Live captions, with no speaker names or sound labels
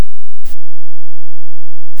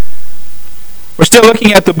We're still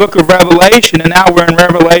looking at the book of Revelation, and now we're in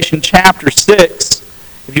Revelation chapter 6.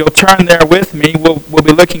 If you'll turn there with me, we'll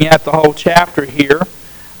be looking at the whole chapter here,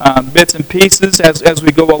 bits and pieces as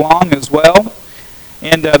we go along as well.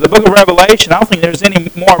 And the book of Revelation, I don't think there's any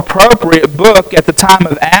more appropriate book at the time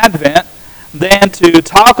of Advent than to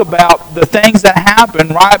talk about the things that happen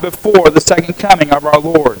right before the second coming of our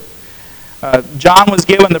Lord. John was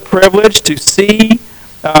given the privilege to see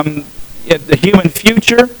the human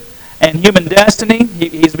future and human destiny.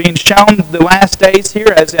 He's being shown the last days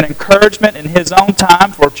here as an encouragement in his own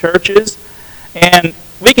time for churches. And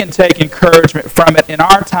we can take encouragement from it in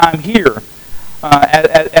our time here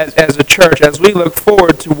as a church, as we look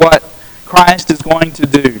forward to what Christ is going to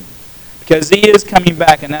do. Because he is coming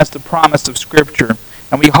back, and that's the promise of Scripture.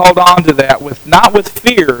 And we hold on to that not with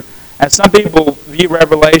fear, as some people view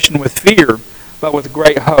Revelation with fear, but with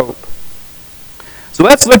great hope. So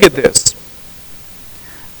let's look at this.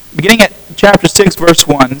 Beginning at chapter 6, verse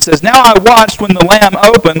 1, it says, "Now I watched when the Lamb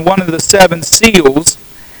opened one of the seven seals,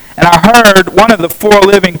 and I heard one of the four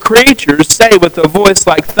living creatures say with a voice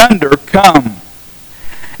like thunder, 'Come.'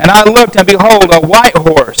 And I looked, and behold, a white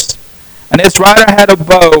horse, and its rider had a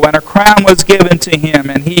bow, and a crown was given to him,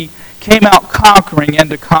 and he came out conquering and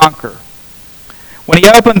to conquer. When he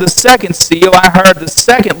opened the second seal, I heard the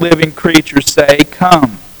second living creature say,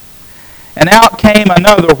 'Come.' And out came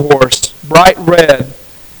another horse, bright red,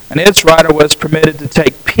 and its rider was permitted to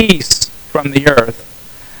take peace from the earth,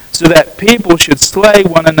 so that people should slay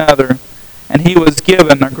one another, and he was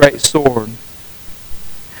given a great sword.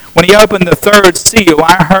 When he opened the third seal,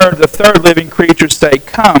 I heard the third living creature say,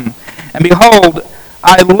 'Come.' And behold,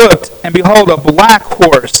 I looked, and behold, a black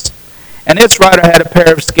horse, and its rider had a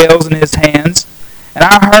pair of scales in his hands. And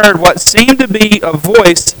I heard what seemed to be a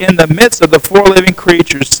voice in the midst of the four living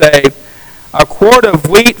creatures say, 'A quart of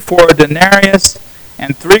wheat for a denarius,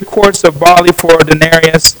 and 3 quarts of barley for a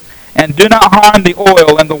denarius, and do not harm the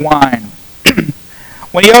oil and the wine.'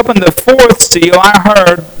 When he opened the fourth seal, I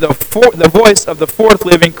heard the voice of the fourth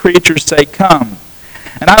living creature say, 'Come.'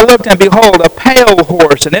 And I looked, and behold, a pale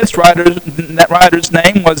horse, and its rider's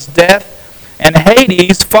name was Death, and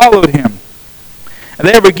Hades followed him. And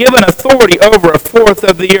they were given authority over a fourth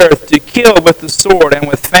of the earth to kill with the sword, and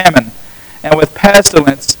with famine, and with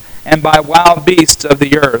pestilence, and by wild beasts of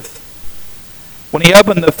the earth. When he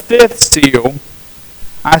opened the fifth seal,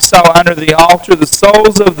 I saw under the altar the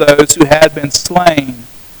souls of those who had been slain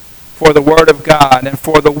for the word of God and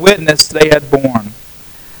for the witness they had borne.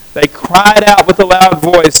 They cried out with a loud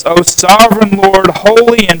voice, 'O sovereign Lord,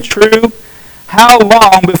 holy and true, how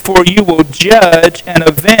long before you will judge and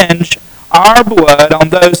avenge our blood on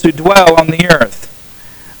those who dwell on the earth?'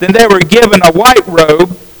 Then they were given a white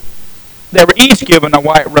robe. They were each given a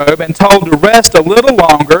white robe and told to rest a little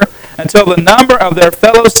longer until the number of their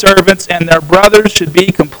fellow servants and their brothers should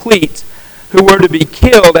be complete, who were to be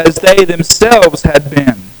killed as they themselves had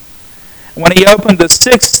been. When he opened the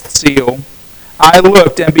sixth seal, I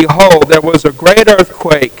looked, and behold, there was a great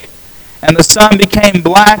earthquake, and the sun became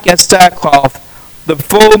black as sackcloth. The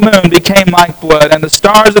full moon became like blood, and the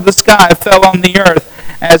stars of the sky fell on the earth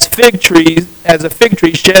as a fig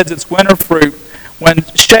tree sheds its winter fruit when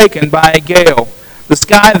shaken by a gale. The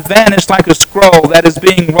sky vanished like a scroll that is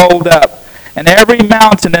being rolled up, and every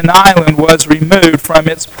mountain and island was removed from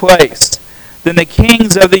its place. Then the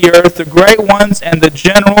kings of the earth, the great ones, and the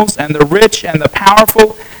generals, and the rich, and the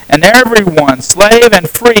powerful, and everyone, slave and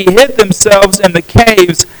free, hid themselves in the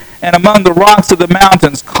caves and among the rocks of the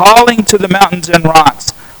mountains, calling to the mountains and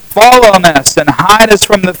rocks, 'Fall on us, and hide us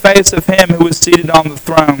from the face of him who is seated on the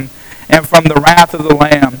throne, and from the wrath of the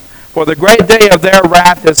Lamb. For the great day of their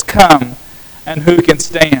wrath has come, and who can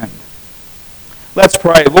stand?'" Let's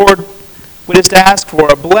pray. Lord, we just ask for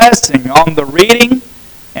a blessing on the reading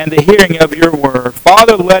and the hearing of your word.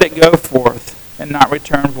 Father, let it go forth and not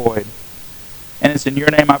return void. And it's in your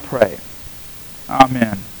name I pray.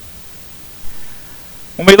 Amen.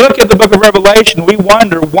 When we look at the book of Revelation, we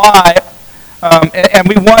wonder why, and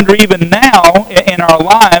we wonder even now in our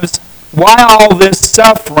lives, why all this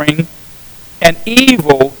suffering and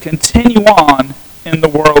evil continue on in the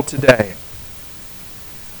world today.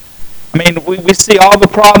 I mean, we see all the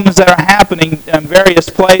problems that are happening in various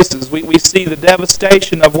places. We see the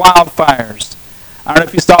devastation of wildfires. I don't know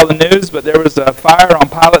if you saw the news, but there was a fire on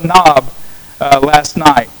Pilot Knob last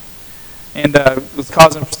night. And it was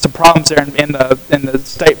causing some problems there in the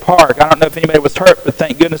state park. I don't know if anybody was hurt, but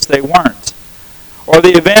thank goodness they weren't. Or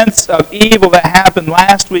the events of evil that happened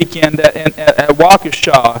last weekend at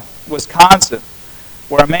Waukesha, Wisconsin,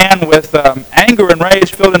 where a man with anger and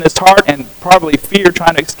rage filled in his heart and probably fear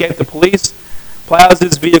trying to escape the police plows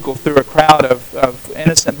his vehicle through a crowd of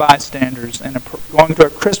innocent bystanders and going to a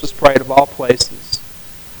Christmas parade of all places.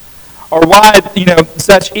 Or why,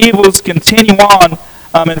 such evils continue on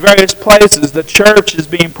in various places. The church is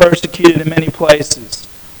being persecuted in many places.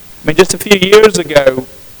 I mean, just a few years ago,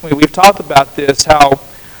 we've talked about this, how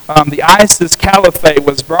the ISIS caliphate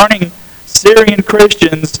was burning Syrian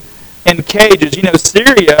Christians in cages.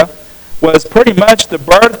 Syria was pretty much the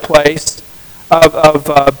birthplace of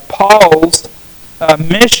Paul's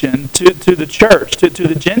mission to the church, to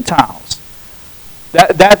the Gentiles.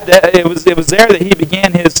 It was there that he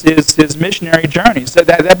began his missionary journeys. So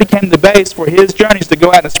that became the base for his journeys to go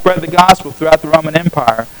out and spread the gospel throughout the Roman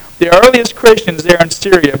Empire. The earliest Christians there in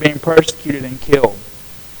Syria being persecuted and killed.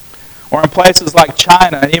 Or in places like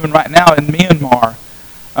China, and even right now in Myanmar,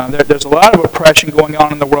 there's a lot of oppression going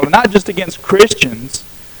on in the world, not just against Christians,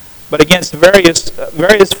 but against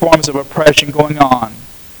various forms of oppression going on.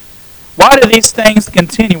 Why do these things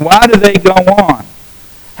continue? Why do they go on?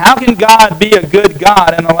 How can God be a good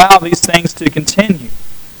God and allow these things to continue?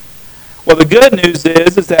 Well, the good news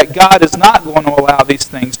is that God is not going to allow these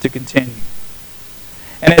things to continue.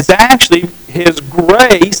 And it's actually His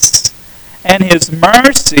grace and His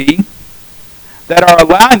mercy that are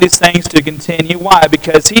allowing these things to continue. Why?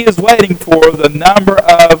 Because He is waiting for the number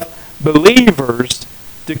of believers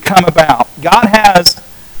to come about. God has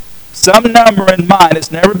some number in mind.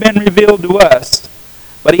 It's never been revealed to us,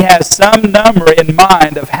 but He has some number in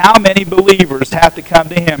mind of how many believers have to come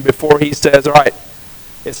to Him before He says, all right,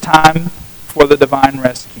 it's time for the divine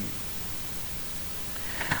rescue.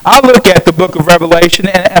 I'll look at the book of Revelation,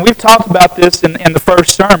 and we've talked about this in the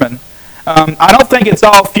first sermon. I don't think it's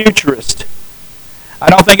all futurist. I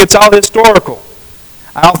don't think it's all historical.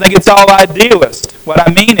 I don't think it's all idealist. What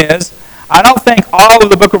I mean is, I don't think all of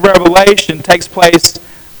the book of Revelation takes place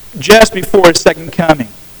just before His second coming.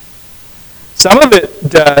 Some of it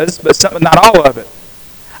does, but not all of it.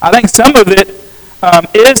 I think some of it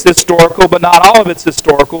is historical, but not all of it's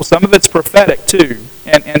historical. Some of it's prophetic too,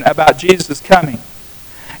 and about Jesus' coming.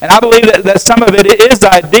 And I believe that some of it is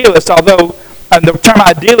idealist, although the term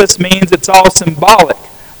idealist means it's all symbolic.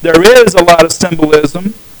 There is a lot of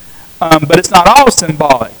symbolism, but it's not all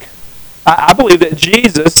symbolic. I believe that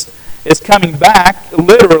Jesus is coming back,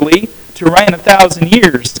 literally, to reign 1,000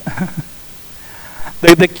 years.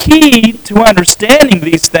 The key to understanding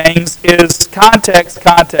these things is context,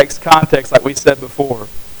 like we said before.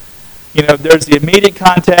 There's the immediate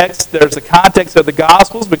context. There's the context of the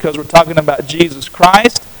Gospels, because we're talking about Jesus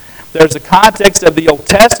Christ. There's the context of the Old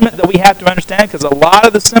Testament that we have to understand, because a lot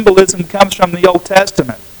of the symbolism comes from the Old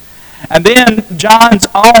Testament. And then John's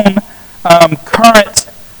own current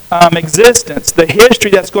existence, the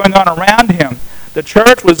history that's going on around him. The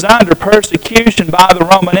church was under persecution by the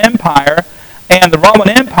Roman Empire, and the Roman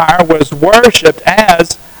Empire was worshipped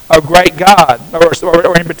as a great god,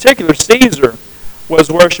 or in particular Caesar was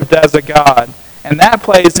worshipped as a god. And that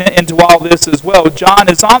plays into all this as well. John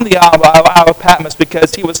is on the Isle of Patmos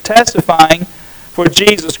because he was testifying for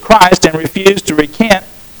Jesus Christ and refused to recant.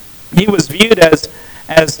 He was viewed as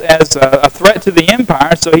a threat to the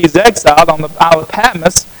empire, so he's exiled on the Isle of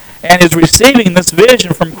Patmos and is receiving this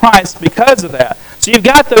vision from Christ because of that. So you've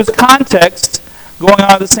got those contexts going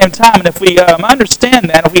on at the same time, and if we understand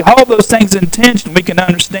that, if we hold those things in tension, we can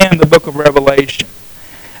understand the book of Revelation.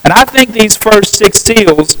 And I think these first 6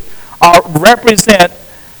 seals represent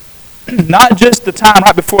not just the time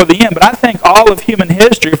right before the end, but I think all of human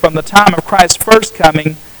history from the time of Christ's first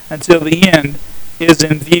coming until the end is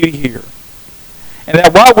in view here. And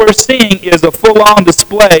that what we're seeing is a full-on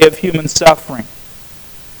display of human suffering.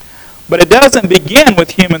 But it doesn't begin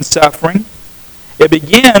with human suffering. It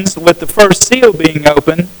begins with the first seal being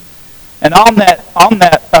opened, and on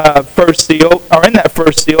that first seal, or in that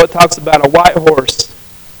first seal, it talks about a white horse.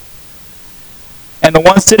 And the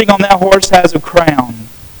one sitting on that horse has a crown.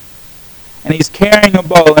 And he's carrying a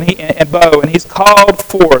bow, and he's called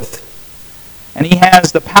forth. And he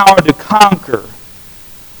has the power to conquer.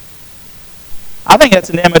 I think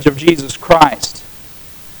that's an image of Jesus Christ.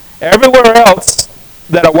 Everywhere else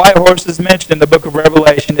that a white horse is mentioned in the book of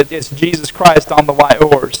Revelation, it's Jesus Christ on the white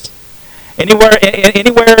horse. Anywhere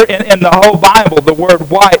in the whole Bible, the word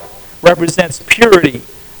white represents purity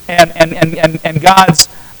and God's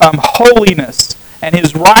holiness and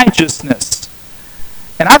His righteousness.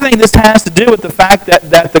 And I think this has to do with the fact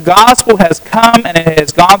that the gospel has come and it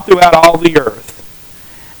has gone throughout all the earth.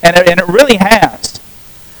 And it really has.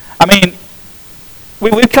 I mean,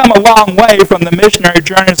 we've come a long way from the missionary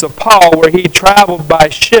journeys of Paul, where he traveled by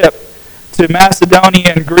ship to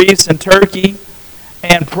Macedonia and Greece and Turkey,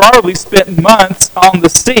 and probably spent months on the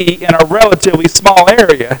sea in a relatively small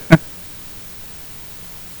area.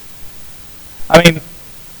 I mean,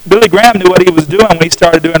 Billy Graham knew what he was doing when he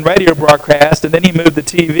started doing radio broadcasts, and then he moved to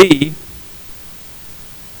TV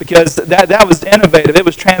because that was innovative. It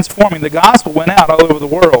was transforming. The gospel went out all over the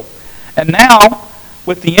world. And now,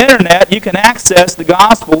 with the internet, you can access the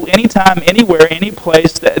gospel anytime, anywhere, any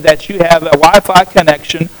place that you have a Wi-Fi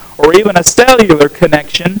connection or even a cellular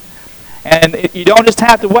connection. And you don't just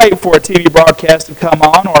have to wait for a TV broadcast to come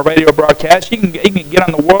on or a radio broadcast. You can get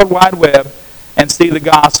on the World Wide Web and see the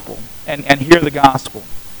gospel and hear the gospel.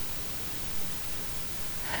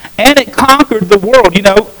 And it conquered the world. You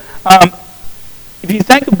know, if you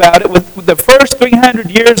think about it, with the first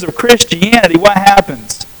 300 years of Christianity, what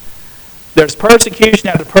happens? There's persecution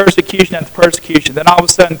after persecution after persecution. Then all of a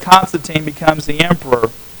sudden Constantine becomes the emperor.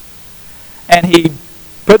 And he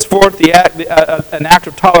puts forth an act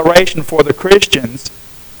of toleration for the Christians.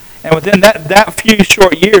 And within that few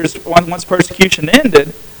short years, once persecution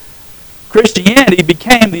ended, Christianity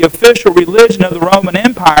became the official religion of the Roman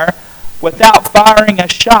Empire without firing a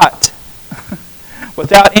shot,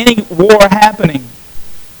 without any war happening.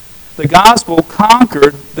 The gospel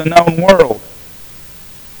conquered the known world.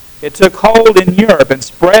 It took hold in Europe and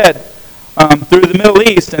spread through the Middle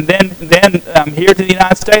East, and then here to the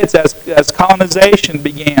United States as colonization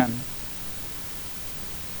began.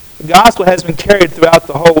 The gospel has been carried throughout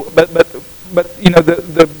the whole. But you know,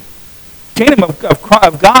 the kingdom of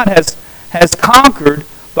God has conquered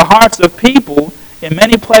the hearts of people in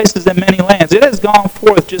many places and many lands. It has gone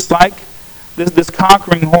forth just like this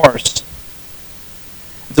conquering horse.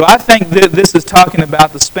 So I think that this is talking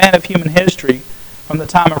about the span of human history from the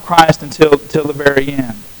time of Christ until the very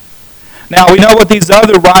end. Now, we know what these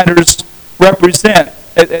other writers represent.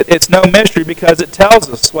 It's no mystery because it tells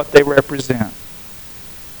us what they represent.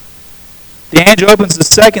 The angel opens the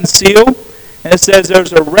second seal, and it says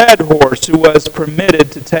there's a red horse who was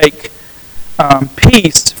permitted to take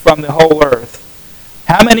peace from the whole earth.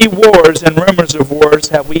 How many wars and rumors of wars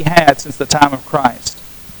have we had since the time of Christ?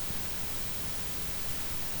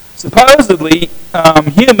 Supposedly,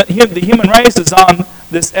 the human race is on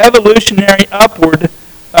this evolutionary upward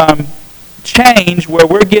change where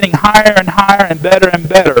we're getting higher and higher and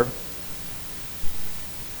better.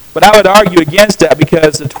 But I would argue against that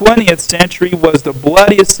because the 20th century was the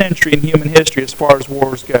bloodiest century in human history as far as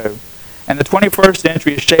wars go. And the 21st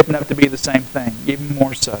century is shaping up to be the same thing, even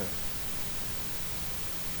more so.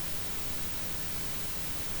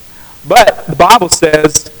 But the Bible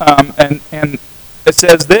says, and it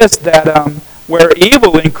says this, that where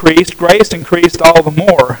evil increased, grace increased all the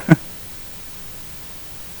more.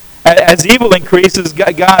 As evil increases,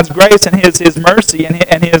 God's grace and His mercy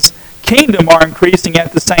and His kingdom are increasing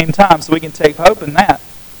at the same time, so we can take hope in that.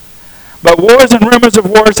 But wars and rumors of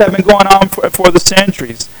wars have been going on for the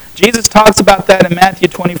centuries. Jesus talks about that in Matthew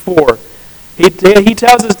 24. He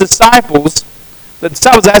tells His disciples, the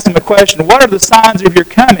disciples ask Him a question, what are the signs of your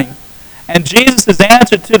coming? And Jesus'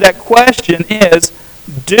 answer to that question is,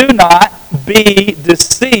 do not be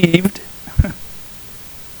deceived.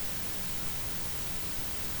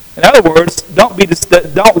 In other words, don't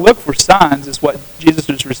look for signs is what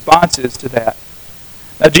Jesus' response is to that.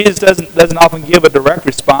 Now, Jesus doesn't often give a direct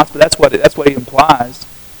response, but that's what He implies.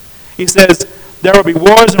 He says, there will be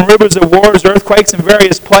wars and rumors of wars, earthquakes in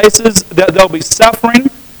various places. There'll be suffering.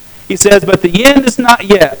 He says, but the end is not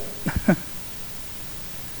yet.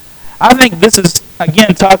 I think this is,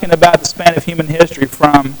 again, talking about the span of human history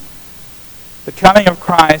from the coming of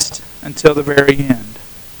Christ until the very end.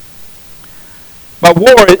 But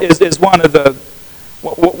war is one of the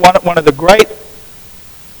great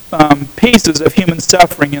pieces of human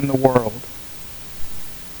suffering in the world.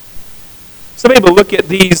 Some people look at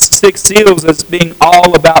these 6 seals as being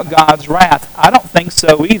all about God's wrath. I don't think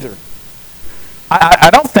so either. I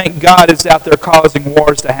don't think God is out there causing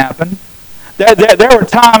wars to happen. There were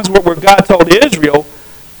times where God told Israel,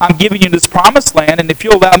 I'm giving you this promised land, and if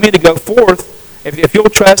you'll allow me to go forth, if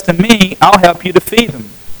you'll trust in me, I'll help you defeat them.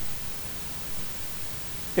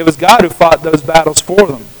 It was God who fought those battles for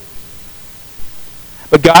them.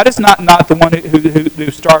 But God is not the one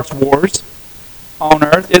who starts wars on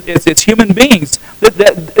earth. It's human beings.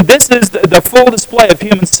 This is the full display of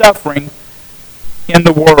human suffering in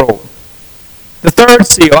the world. The third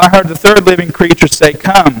seal, I heard the third living creature say,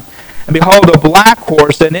 come. And behold, a black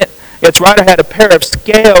horse, and its rider had a pair of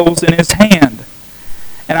scales in his hand.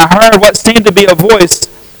 And I heard what seemed to be a voice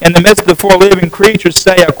in the midst of the 4 living creatures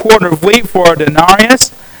say, a quarter of wheat for a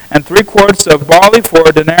denarius, and 3 quarts of barley for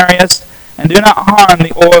a denarius, and do not harm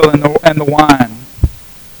the oil and the wine.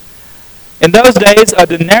 In those days, a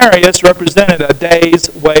denarius represented a day's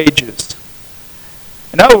wages.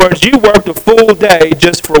 In other words, you worked a full day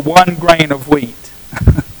just for 1 grain of wheat.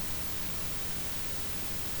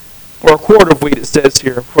 or a quart of wheat, it says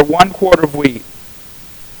here. For 1 quart of wheat,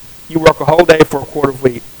 you work a whole day for a quart of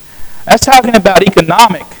wheat. That's talking about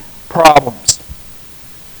economic problems.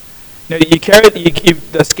 You know, you carry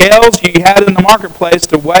the scales you had in the marketplace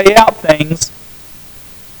to weigh out things.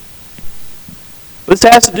 This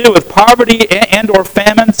has to do with poverty and or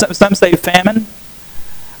famine. Some say famine.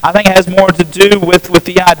 I think it has more to do with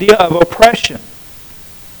the idea of oppression.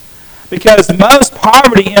 Because most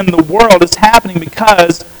poverty in the world is happening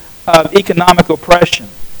because of economic oppression.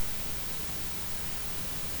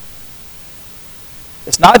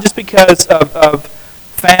 It's not just because of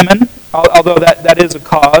famine, although that is a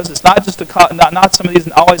cause. It's not just not some of these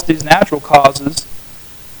always these natural causes,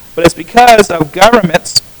 but it's because of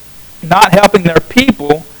governments not helping their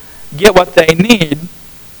people get what they need,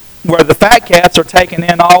 where the fat cats are taking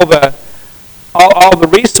in all the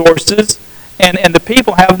resources, and the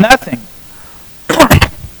people have nothing.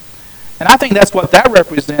 And I think that's what that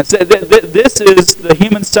represents. This is the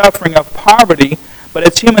human suffering of poverty, but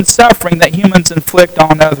it's human suffering that humans inflict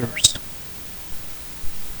on others.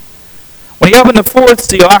 When he opened the 4th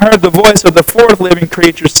seal, I heard the voice of the 4th living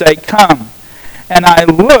creature say, "Come." And I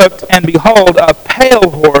looked, and behold, a pale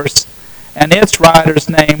horse, and its rider's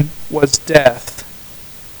name was Death.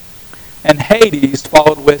 And Hades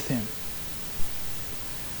followed with him.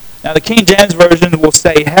 Now the King James Version will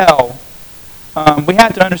say hell. We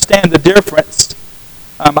have to understand the difference.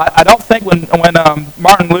 I don't think when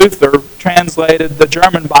Martin Luther translated the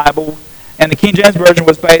German Bible, and the King James Version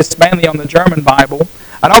was based mainly on the German Bible,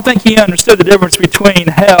 I don't think he understood the difference between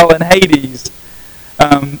hell and Hades.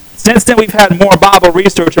 Since then, we've had more Bible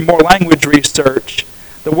research and more language research.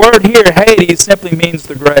 The word here, Hades, simply means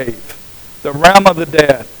the grave, the realm of the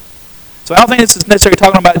dead. So I don't think this is necessarily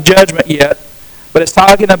talking about judgment yet, but it's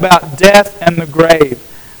talking about death and the grave.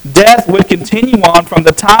 Death would continue on from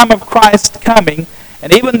the time of Christ's coming,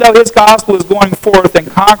 and even though his gospel is going forth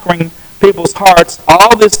and conquering people's hearts,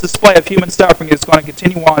 all this display of human suffering is going to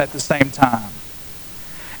continue on at the same time.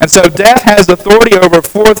 And so death has authority over a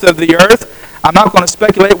fourth of the earth. I'm not going to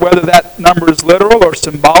speculate whether that number is literal or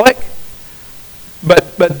symbolic,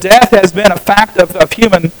 but death has been a fact of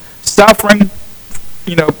human suffering,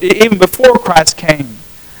 even before Christ came.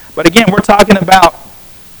 But again, we're talking about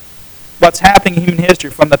what's happening in human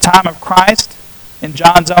history from the time of Christ, in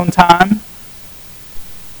John's own time,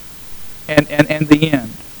 and the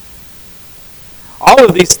end. All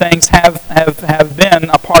of these things have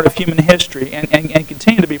been a part of human history and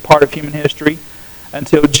continue to be part of human history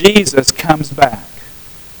until Jesus comes back.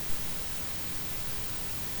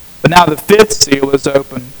 But now the 5th seal is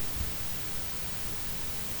open.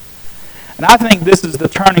 And I think this is the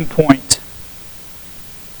turning point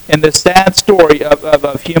in this sad story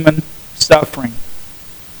of human suffering.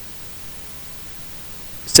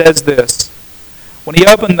 It says this: when he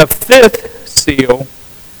opened the 5th seal,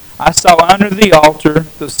 I saw under the altar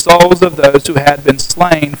the souls of those who had been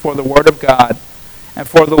slain for the word of God and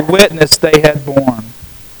for the witness they had borne.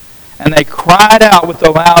 And they cried out with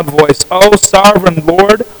a loud voice, "O sovereign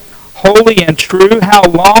Lord, holy and true, how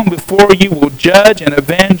long before you will judge and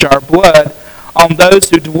avenge our blood on those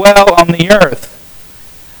who dwell on the earth?"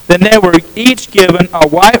 Then they were each given a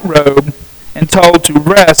white robe and told to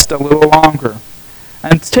rest a little longer,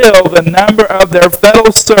 until the number of their fellow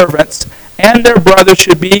servants and their brothers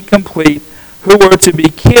should be complete, who were to be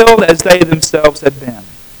killed as they themselves had been.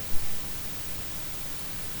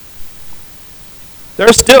 There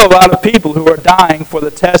are still a lot of people who are dying for the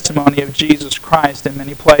testimony of Jesus Christ in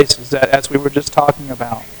many places, as we were just talking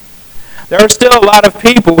about. There are still a lot of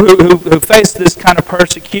people who face this kind of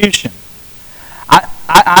persecution.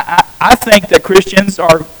 I think that Christians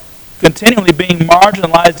are continually being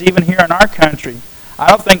marginalized even here in our country. I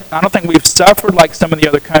don't think we've suffered like some of the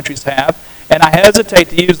other countries have, and I hesitate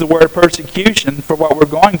to use the word persecution for what we're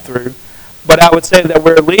going through, but I would say that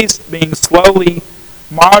we're at least being slowly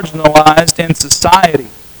marginalized in society.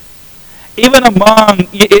 Even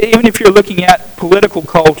if you're looking at political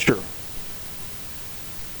culture,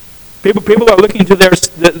 people are looking to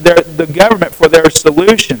the government for their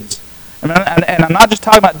solutions. And I'm not just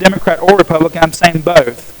talking about Democrat or Republican, I'm saying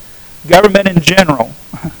both. Government in general.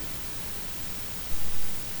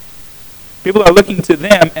 People are looking to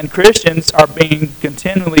them, and Christians are being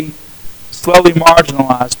continually, slowly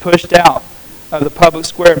marginalized, pushed out of the public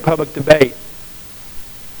square and public debate.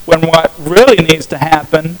 When what really needs to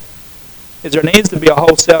happen is there needs to be a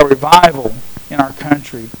wholesale revival in our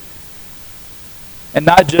country. And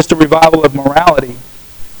not just a revival of morality,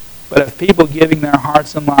 but of people giving their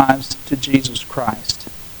hearts and lives to Jesus Christ.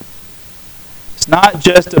 It's not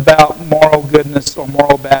just about moral goodness or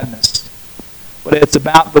moral badness, but it's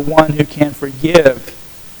about the one who can forgive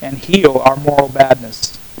and heal our moral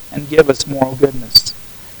badness and give us moral goodness.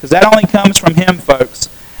 Because that only comes from Him, folks.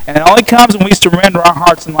 And it only comes when we surrender our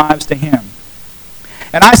hearts and lives to Him.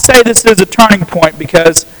 And I say this is a turning point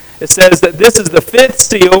because it says that this is the fifth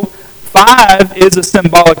seal. 5 is a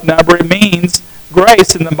symbolic number. It means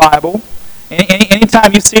grace in the Bible.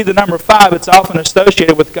 Anytime you see the number 5, it's often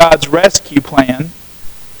associated with God's rescue plan.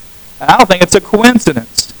 And I don't think it's a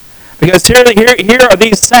coincidence. Because here are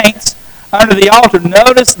these saints under the altar.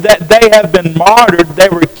 Notice that they have been martyred. They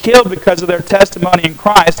were killed because of their testimony in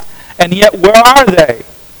Christ. And yet, where are they?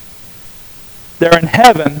 They're in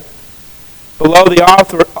heaven,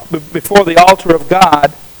 before the altar of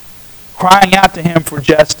God, crying out to Him for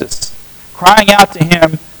justice, crying out to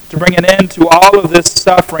Him to bring an end to all of this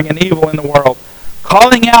suffering and evil in the world,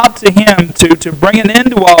 calling out to Him to bring an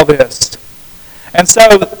end to all this. And so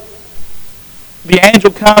the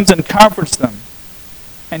angel comes and comforts them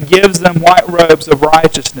and gives them white robes of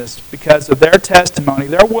righteousness because of their testimony,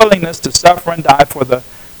 their willingness to suffer and die for the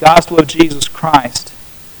gospel of Jesus Christ.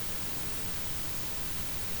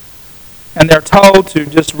 And they're told to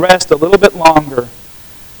just rest a little bit longer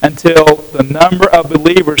until the number of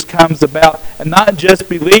believers comes about. And not just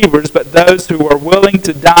believers, but those who are willing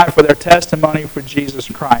to die for their testimony for Jesus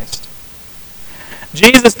Christ.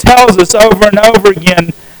 Jesus tells us over and over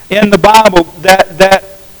again in the Bible that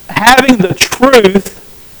having the truth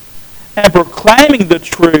and proclaiming the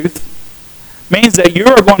truth means that you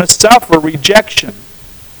are going to suffer rejection.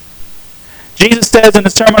 Jesus says in the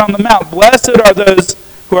Sermon on the Mount, "Blessed are those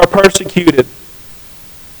who are persecuted."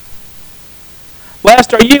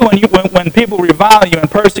 Blessed are you when people revile you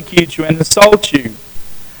and persecute you and insult you.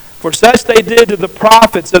 For such they did to the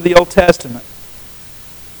prophets of the Old Testament.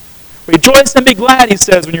 Rejoice and be glad, He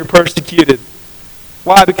says, when you're persecuted.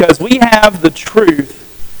 Why? Because we have the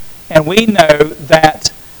truth and we know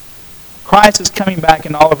that Christ is coming back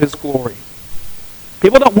in all of His glory.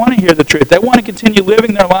 People don't want to hear the truth. They want to continue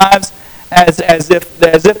living their lives as if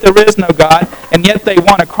there is no God, and yet they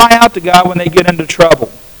want to cry out to God when they get into trouble.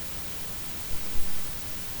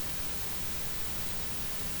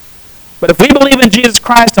 But if we believe in Jesus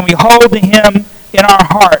Christ and we hold to Him in our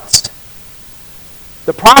hearts,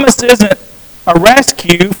 the promise isn't a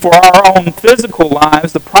rescue for our own physical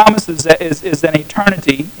lives. The promise is an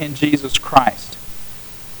eternity in Jesus Christ.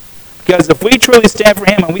 Because if we truly stand for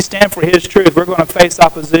Him and we stand for His truth, we're going to face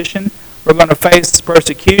opposition, we're going to face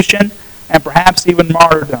persecution, and perhaps even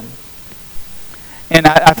martyrdom. And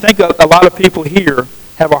I think a lot of people here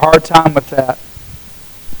have a hard time with that.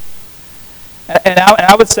 And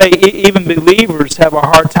I would say even believers have a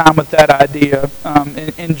hard time with that idea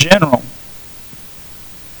in general.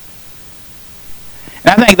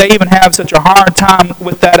 And I think they even have such a hard time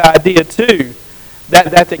with that idea too,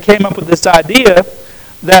 that they came up with this idea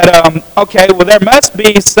that, there must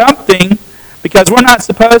be something, because we're not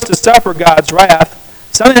supposed to suffer God's wrath,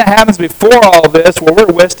 something that happens before all this where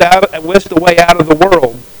we're whisked away out of the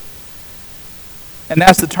world. And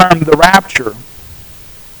that's the term, the rapture.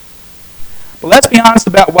 But let's be honest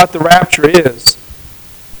about what the rapture is.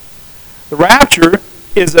 The rapture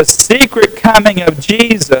is a secret coming of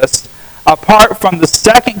Jesus apart from the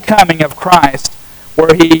second coming of Christ,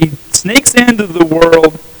 where He sneaks into the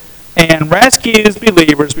world and rescues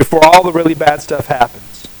believers before all the really bad stuff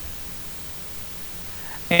happens.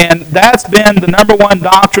 And that's been the number one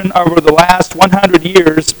doctrine over the last 100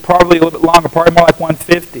 years, probably a little bit longer, probably more like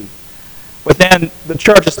 150, within the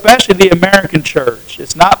church, especially the American church.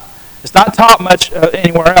 It's not taught much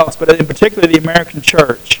anywhere else, but in particular the American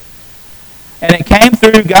church. And it came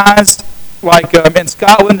through guys like in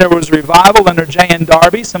Scotland. There was revival under J.N.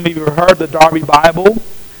 Darby. Some of you have heard the Darby Bible.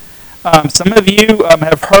 Some of you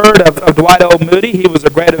have heard of Dwight L. Moody. He was a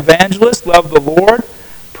great evangelist, loved the Lord,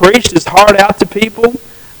 preached his heart out to people,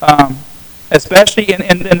 especially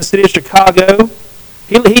in the city of Chicago.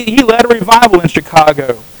 He led a revival in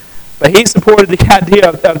Chicago. But he supported the idea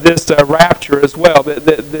of this rapture as well,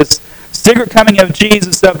 this secret coming of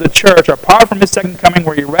Jesus of the church, apart from His second coming,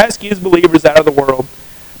 where He rescues believers out of the world.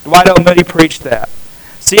 Dwight L. Moody preached that.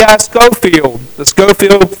 C.I. Scofield, the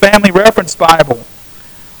Scofield Family Reference Bible,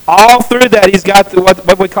 all through that he's got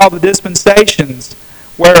what we call the dispensations,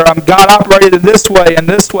 where God operated in this way and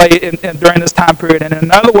this way during this time period, and in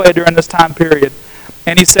another way during this time period.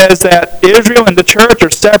 And he says that Israel and the church are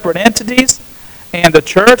separate entities, and the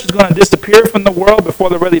church is going to disappear from the world before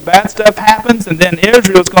the really bad stuff happens, and then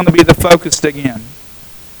Israel is going to be the focus again.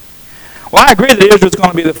 Well, I agree that Israel is going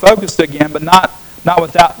to be the focus again, but not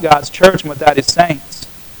without God's church and without His saints.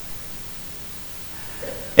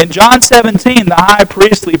 In John 17, the high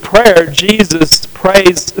priestly prayer, Jesus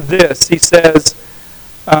prays this. He says,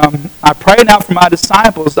 I pray now for my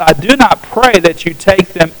disciples. I do not pray that you take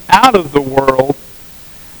them out of the world,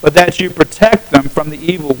 but that you protect them from the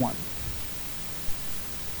evil one.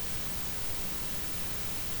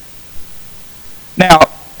 Now,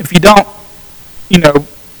 if you don't,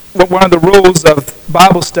 one of the rules of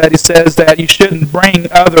Bible study says that you shouldn't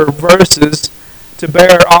bring other verses to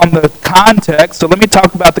bear on the context. So let me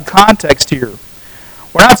talk about the context here.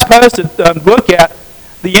 We're not supposed to look at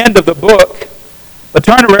the end of the book, but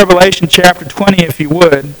turn to Revelation chapter 20 if you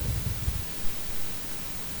would.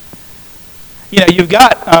 You've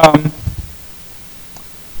got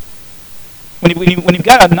when you've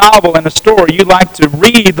got a novel and a story, you like to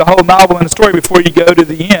read the whole novel and the story before you go to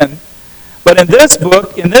the end. But in this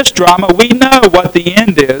book, in this drama, we know what the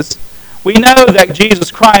end is. We know that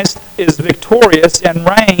Jesus Christ is victorious and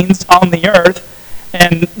reigns on the earth,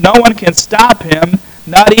 and no one can stop him,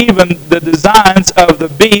 not even the designs of the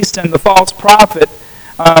beast and the false prophet.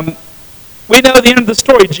 We know the end of the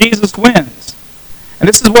story. Jesus wins. And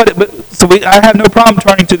this is I have no problem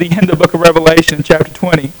turning to the end of the book of Revelation in chapter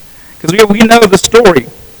 20, because we know the story.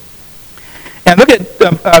 And look at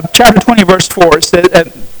chapter 20, verse 4. It says,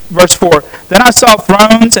 verse 4, Then I saw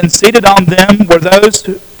thrones, and seated on them were those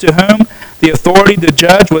to whom the authority to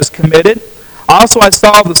judge was committed. Also I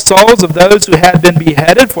saw the souls of those who had been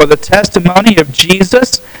beheaded for the testimony of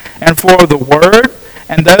Jesus and for the word,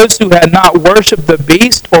 and those who had not worshipped the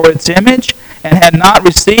beast or its image, and had not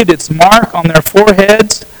received its mark on their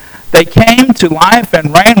foreheads. They came to life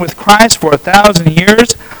and reigned with Christ for 1,000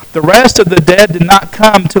 years. The rest of the dead did not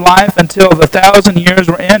come to life until the 1,000 years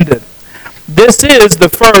were ended. This is the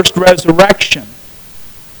first resurrection.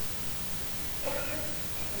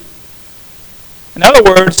 In other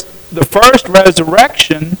words, the first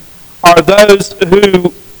resurrection are those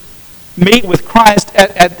who meet with Christ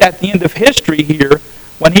at the end of history here,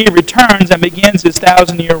 when he returns and begins his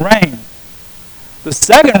 1,000-year reign. The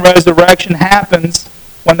second resurrection happens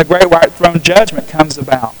when the great white throne judgment comes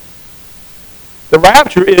about. The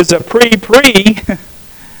rapture is a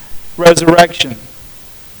pre-resurrection.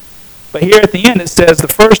 But here at the end it says the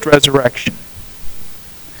first resurrection.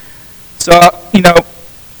 So,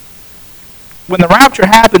 when the rapture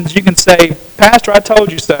happens, you can say, Pastor, I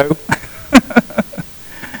told you so.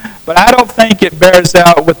 But I don't think it bears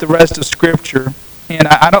out with the rest of Scripture. And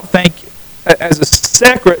I don't think, as a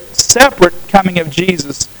separate coming of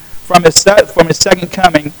Jesus from his second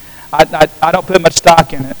coming, I don't put much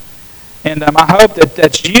stock in it. And I hope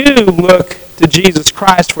that you look to Jesus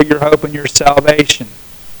Christ for your hope and your salvation.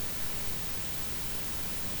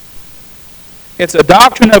 It's a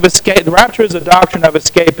doctrine of escape. The rapture is a doctrine of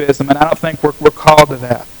escapism, and I don't think we're called to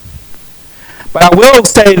that. But I will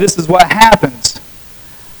say this is what happens.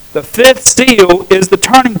 The fifth seal is the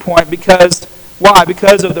turning point because, why?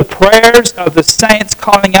 Because of the prayers of the saints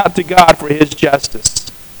calling out to God for his justice.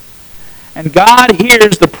 And God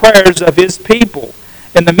hears the prayers of his people.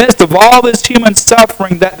 In the midst of all this human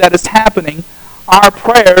suffering that is happening, our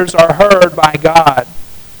prayers are heard by God.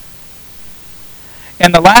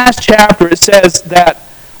 In the last chapter, it says that,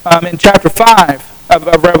 in chapter 5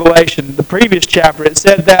 of Revelation, the previous chapter, it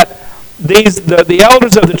said that the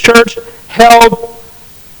elders of the church held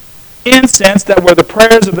incense that were the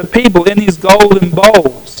prayers of the people in these golden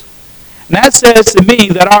bowls. And that says to me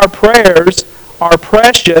that our prayers are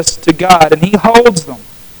precious to God, and he holds them.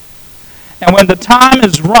 And when the time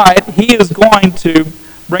is right, he is going to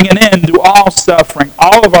bring an end to all suffering,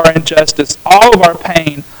 all of our injustice, all of our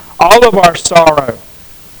pain, all of our sorrow.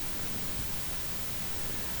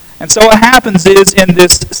 And so what happens is, in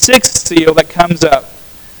this sixth seal that comes up,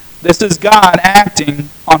 this is God acting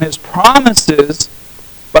on his promises,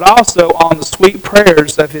 but also on the sweet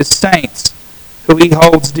prayers of his saints, who he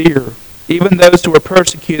holds dear, even those who are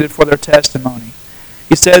persecuted for their testimony.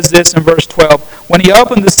 He says this in verse 12, When he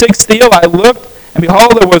opened the sixth seal, I looked, and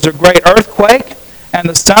behold, there was a great earthquake, and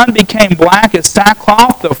the sun became black as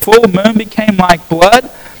sackcloth, the full moon became like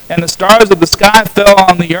blood, and the stars of the sky fell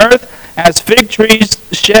on the earth, as fig trees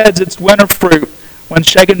sheds its winter fruit when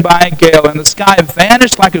shaken by a gale, and the sky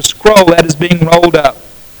vanished like a scroll that is being rolled up.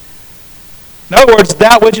 In other words,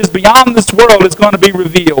 that which is beyond this world is going to be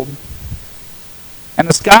revealed. And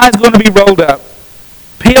the sky is going to be rolled up,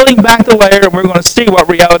 peeling back the layer, and we're going to see what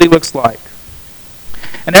reality looks like.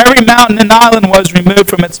 And every mountain and island was removed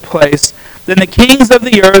from its place. Then the kings of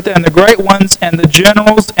the earth, and the great ones, and the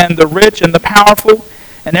generals, and the rich, and the powerful,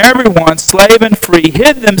 and everyone, slave and free,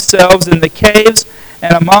 hid themselves in the caves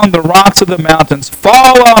and among the rocks of the mountains.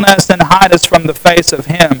 Fall on us and hide us from the face of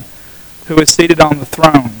him who is seated on the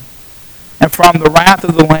throne, and from the wrath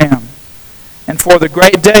of the Lamb. And for the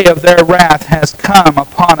great day of their wrath has come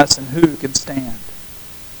upon us, and who can stand?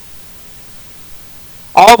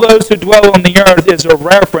 all those who dwell on the earth is a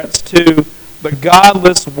reference to the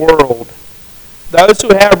godless world. Those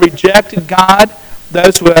who have rejected God,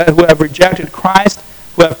 those who have rejected Christ,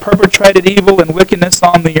 who have perpetrated evil and wickedness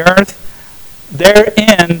on the earth, their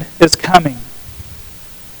end is coming.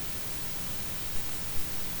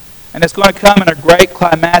 And it's going to come in a great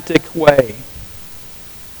climatic way.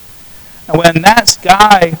 And when that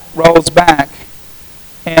sky rolls back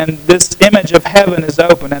and this image of heaven is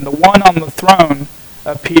open and the one on the throne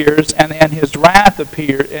appears and his wrath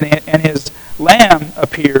appears and his lamb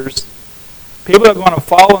appears, people are going to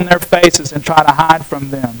fall on their faces and try to hide from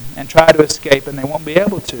them and try to escape, and they won't be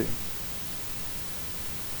able to.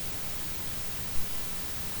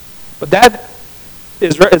 But that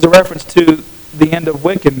is a reference to the end of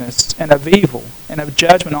wickedness and of evil and of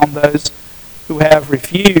judgment on those who have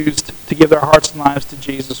refused to give their hearts and lives to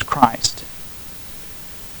Jesus Christ.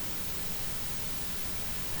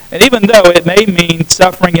 And even though it may mean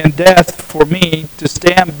suffering and death for me to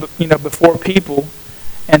stand, before people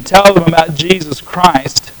and tell them about Jesus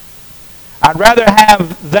Christ, I'd rather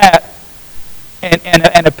have that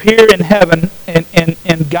and appear in heaven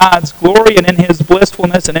in God's glory and in His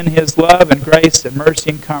blissfulness and in His love and grace and mercy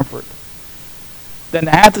and comfort than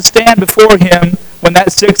to have to stand before Him when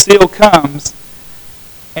that sixth seal comes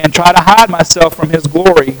and try to hide myself from His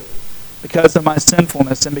glory because of my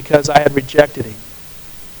sinfulness and because I had rejected Him.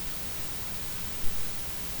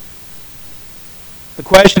 The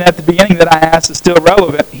question at the beginning that I asked is still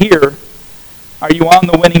relevant here. Are you on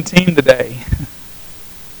the winning team today?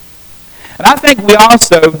 And I think we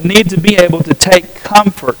also need to be able to take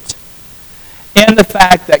comfort in the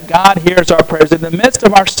fact that God hears our prayers in the midst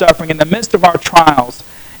of our suffering, in the midst of our trials,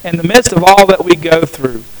 in the midst of all that we go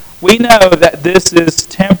through. We know that this is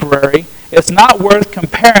temporary. It's not worth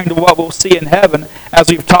comparing to what we'll see in heaven, as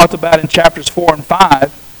we've talked about in chapters 4 and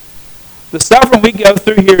 5. The suffering we go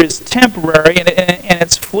through here is temporary and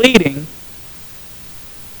it's fleeting.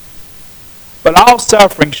 But all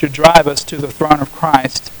suffering should drive us to the throne of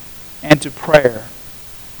Christ and to prayer.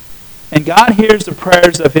 And God hears the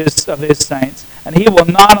prayers of His saints, and He will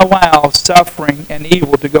not allow suffering and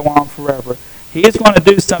evil to go on forever. He is going to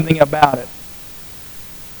do something about it.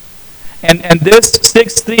 And this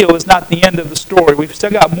sixth seal is not the end of the story. We've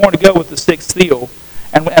still got more to go with the sixth seal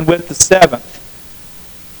and with the seventh.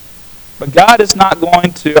 But God is not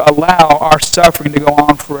going to allow our suffering to go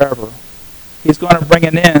on forever. He's going to bring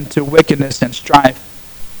an end to wickedness and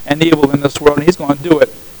strife and evil in this world, and He's going to do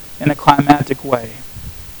it in a climatic way.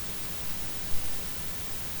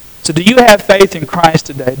 So do you have faith in Christ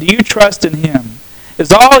today? Do you trust in Him?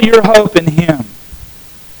 Is all your hope in Him?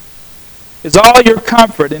 Is all your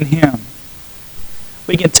comfort in Him?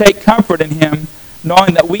 We can take comfort in Him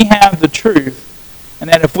knowing that we have the truth, and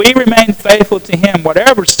that if we remain faithful to Him,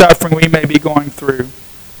 whatever suffering we may be going through,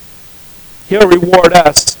 He'll reward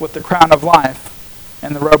us with the crown of life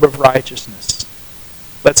and the robe of righteousness.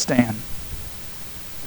 Let's stand.